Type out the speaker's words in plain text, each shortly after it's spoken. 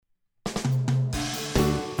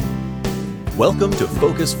Welcome to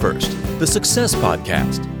Focus First, the Success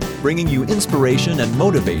Podcast, bringing you inspiration and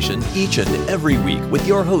motivation each and every week with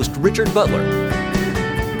your host, Richard Butler.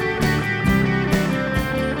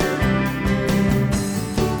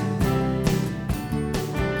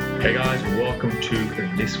 Hey guys, welcome to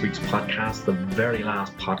this week's podcast, the very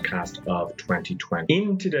last podcast of 2020.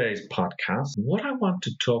 In today's podcast, what I want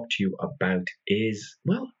to talk to you about is,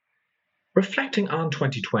 reflecting on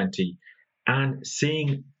 2020 and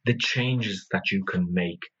seeing the changes that you can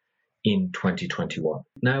make in 2021.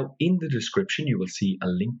 Now, in the description, you will see a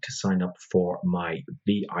link to sign up for my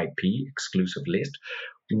VIP exclusive list,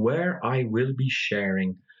 where I will be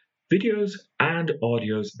sharing videos and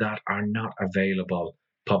audios that are not available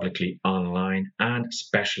publicly online and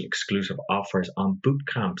special exclusive offers on boot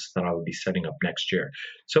camps that I will be setting up next year.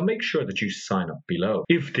 So make sure that you sign up below.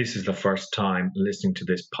 If this is the first time listening to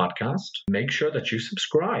this podcast, make sure that you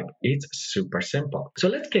subscribe. It's super simple. So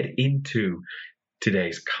let's get into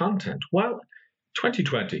today's content. Well,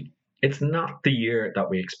 2020, it's not the year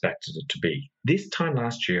that we expected it to be. This time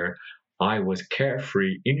last year, I was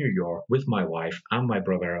carefree in New York with my wife and my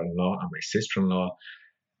brother-in-law and my sister-in-law,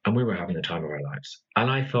 and we were having the time of our lives. And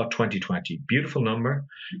I thought 2020, beautiful number.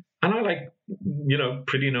 And I like,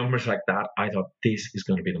 pretty numbers like that. I thought this is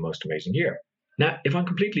going to be the most amazing year. Now, if I'm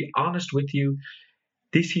completely honest with you,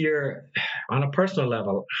 this year, on a personal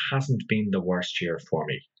level, hasn't been the worst year for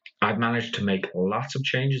me. I've managed to make lots of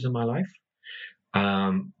changes in my life,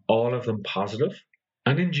 all of them positive.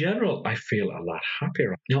 And in general, I feel a lot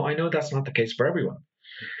happier. Now, I know that's not the case for everyone.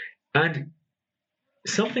 And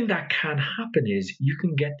something that can happen is you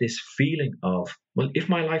can get this feeling of, if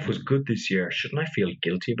my life was good this year, shouldn't I feel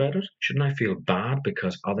guilty about it? Shouldn't I feel bad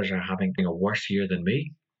because others are having a worse year than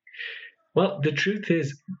me? Well, the truth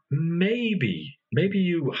is, maybe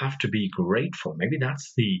you have to be grateful. Maybe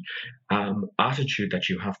that's the attitude that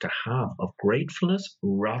you have to have of gratefulness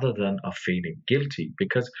rather than of feeling guilty,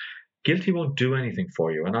 because guilty won't do anything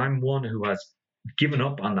for you. And I'm one who has given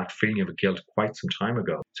up on that feeling of guilt quite some time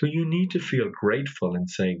ago. So you need to feel grateful and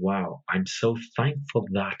say, wow, I'm so thankful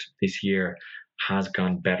that this year has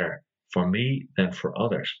gone better for me than for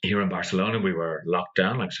others. Here in Barcelona, we were locked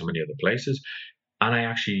down like so many other places, and I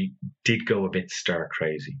actually did go a bit stir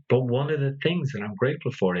crazy. But one of the things that I'm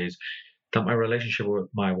grateful for is that my relationship with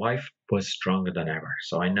my wife was stronger than ever.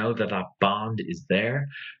 So I know that that bond is there,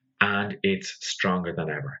 and it's stronger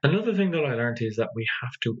than ever. Another thing that I learned is that we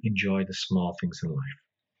have to enjoy the small things in life.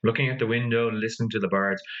 Looking at the window, listening to the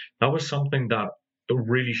birds, that was something that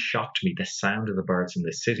really shocked me, the sound of the birds in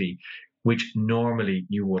the city, which normally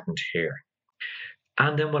you wouldn't hear.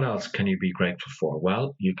 And then what else can you be grateful for?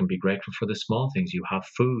 Well, you can be grateful for the small things. You have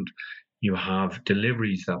food, you have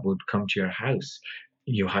deliveries that would come to your house,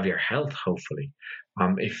 you have your health, hopefully.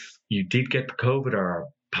 If you did get the COVID or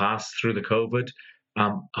pass through the COVID,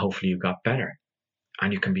 hopefully you got better,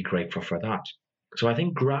 and you can be grateful for that. So I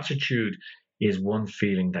think gratitude is one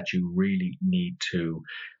feeling that you really need to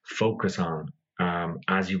focus on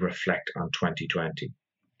as you reflect on 2020.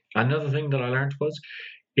 Another thing that I learned was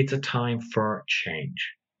it's a time for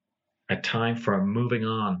change, a time for moving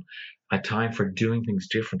on, a time for doing things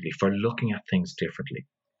differently, for looking at things differently.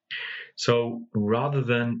 So rather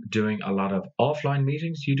than doing a lot of offline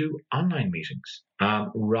meetings, you do online meetings.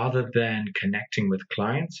 Rather than connecting with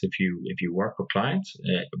clients, if you work with clients,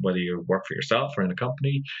 whether you work for yourself or in a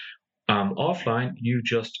company, offline, you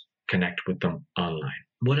just connect with them online.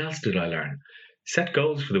 What else did I learn? Set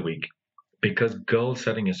goals for the week, because goal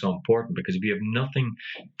setting is so important. Because if you have nothing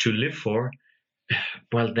to live for,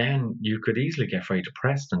 well, then you could easily get very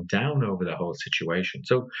depressed and down over the whole situation.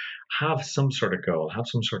 So have some sort of goal, have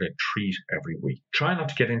some sort of treat every week. Try not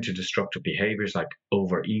to get into destructive behaviors like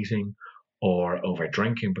overeating or over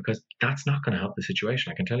drinking, because that's not going to help the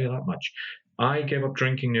situation. I can tell you that much. I gave up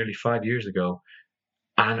drinking nearly 5 years ago,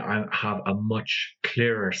 and I have a much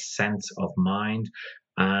clearer sense of mind,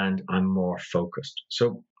 and I'm more focused.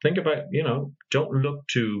 So think about, don't look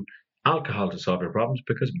to alcohol to solve your problems,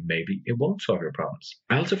 because maybe it won't solve your problems.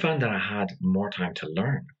 I also found that I had more time to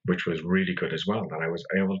learn, which was really good as well, that I was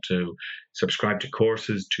able to subscribe to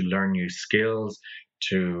courses, to learn new skills,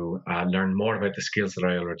 to learn more about the skills that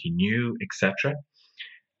I already knew, etc.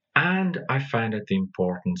 And I found out the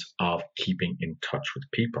importance of keeping in touch with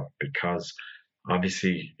people, because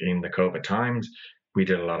obviously in the COVID times, we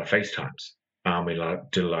did a lot of FaceTimes. We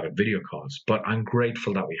did a lot of video calls, but I'm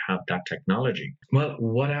grateful that we have that technology. Well,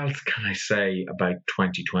 what else can I say about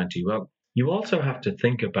 2020? Well, you also have to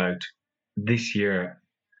think about this year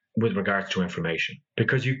with regards to information,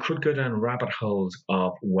 because you could go down rabbit holes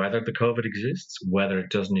of whether the COVID exists, whether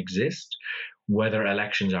it doesn't exist, whether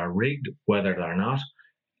elections are rigged, whether they're not.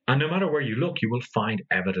 And no matter where you look, you will find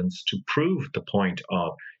evidence to prove the point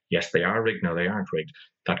of, yes, they are rigged, no, they aren't rigged,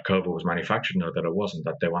 that COVID was manufactured, no, that it wasn't,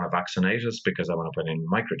 that they want to vaccinate us because they want to put in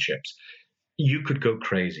microchips. You could go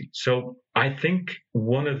crazy. So I think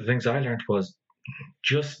one of the things I learned was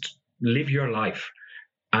just live your life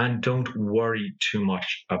and don't worry too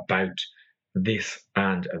much about this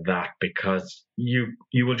and that, because you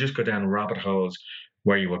will just go down rabbit holes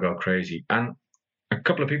where you will go crazy. And a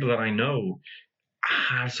couple of people that I know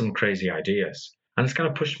have some crazy ideas, and it's kind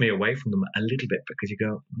of pushed me away from them a little bit, because you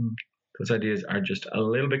go, those ideas are just a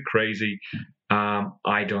little bit crazy.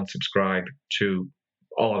 I don't subscribe to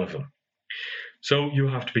all of them. So you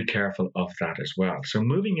have to be careful of that as well. So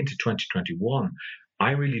moving into 2021,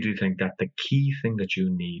 I really do think that the key thing that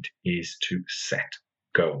you need is to set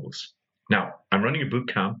goals. Now, I'm running a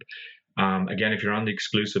boot camp. Again, if you're on the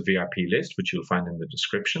exclusive VIP list, which you'll find in the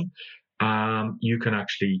description, you can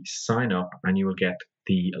actually sign up and you will get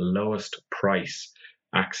the lowest price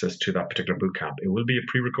access to that particular boot camp. It will be a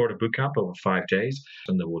pre-recorded boot camp over 5 days,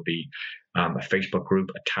 and there will be a Facebook group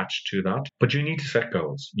attached to that. But you need to set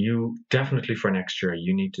goals. You definitely, for next year,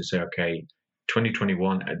 you need to say, okay,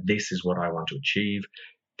 2021, this is what I want to achieve.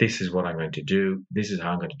 This is what I'm going to do. This is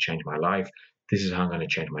how I'm going to change my life. This is how I'm going to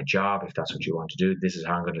change my job, if that's what you want to do. This is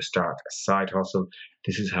how I'm going to start a side hustle.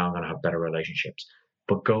 This is how I'm going to have better relationships.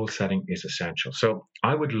 But goal setting is essential. So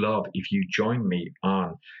I would love if you join me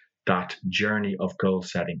on that journey of goal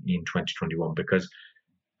setting in 2021, because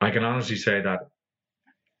I can honestly say that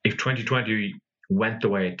if 2020 went the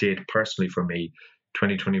way it did personally for me,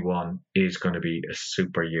 2021 is going to be a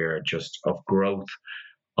super year just of growth,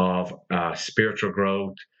 of spiritual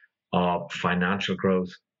growth, of financial growth,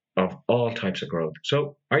 of all types of growth.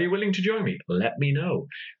 So are you willing to join me? Let me know.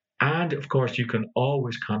 And of course, you can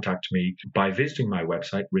always contact me by visiting my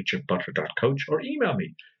website, richardbutler.coach, or email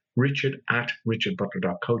me,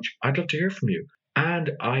 richard@richardbutler.coach. I'd love to hear from you.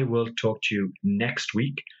 And I will talk to you next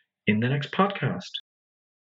week in the next podcast.